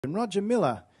And Roger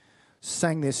Miller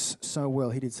sang this so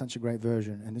well. He did such a great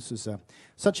version, and this was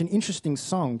such an interesting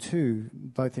song too,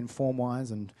 both in form-wise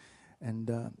and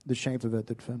the shape of it.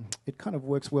 That it kind of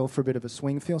works well for a bit of a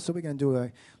swing feel. So we're going to do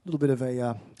a little bit of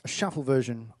a shuffle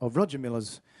version of Roger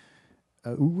Miller's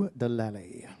 "Ooh, the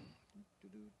Lally."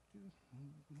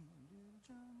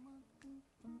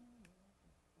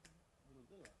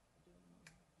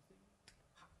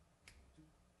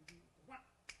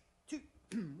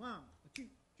 One, two,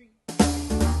 three.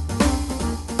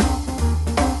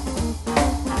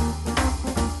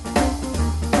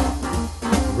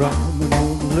 Running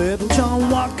home, little John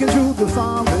walking through the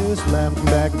forest, laughing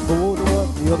back and forth at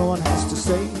what the other one has to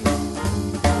say.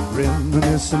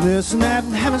 Reminiscing this and that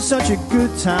and having such a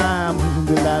good time.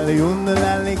 The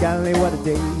lally, golly, what a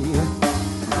day.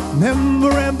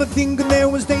 Never ever thinking there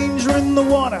was danger in the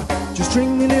water, just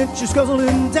drinking it, just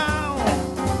guzzling down.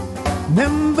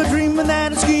 Never dreaming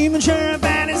that a scheming sheriff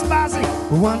and his posse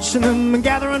were watching them and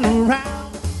gathering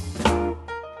around.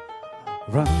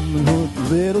 Running hood,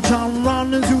 little John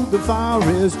running through the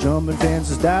forest, jumping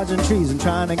fences, dodging trees and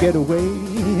trying to get away.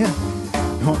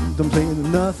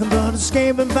 Contemplating nothing but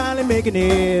escaping, finally making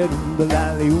it. Ooh,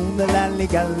 the lally,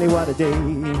 golly, what a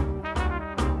day.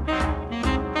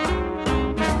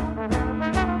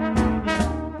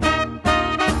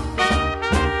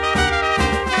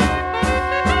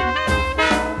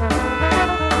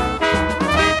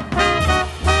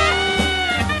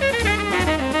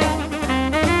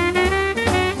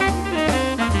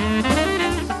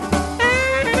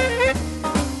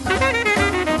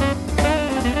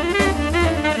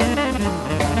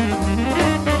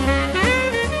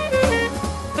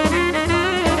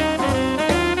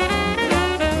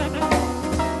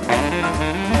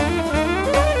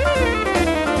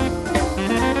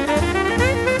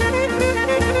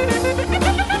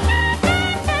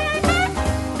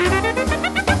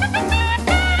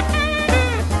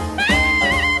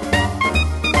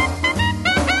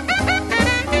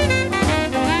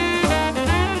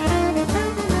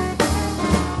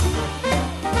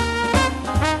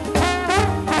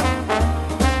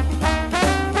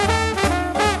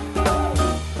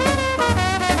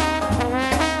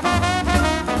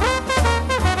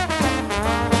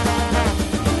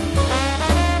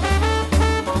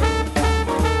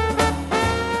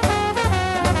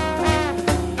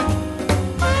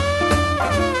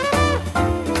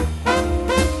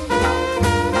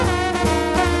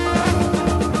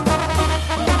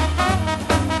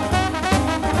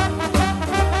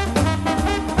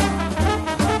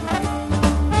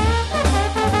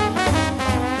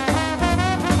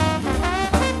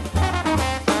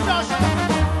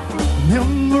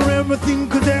 Never ever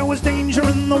think there was danger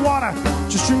in the water,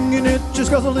 just drinking it, just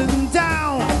guzzling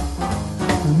down.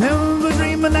 Never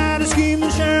dreaming that a scheming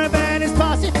sheriff and his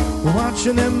posse were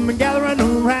watching them and gathering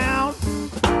around.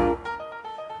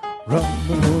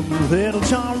 Robin Hood and little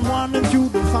John wandering through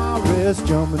the forest,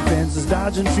 jumping fences,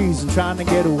 dodging trees and trying to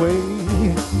get away.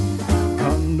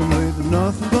 Contemplating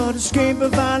nothing but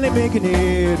escaping, finally making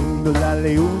it. Ooh, the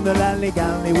lally,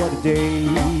 golly, what a day.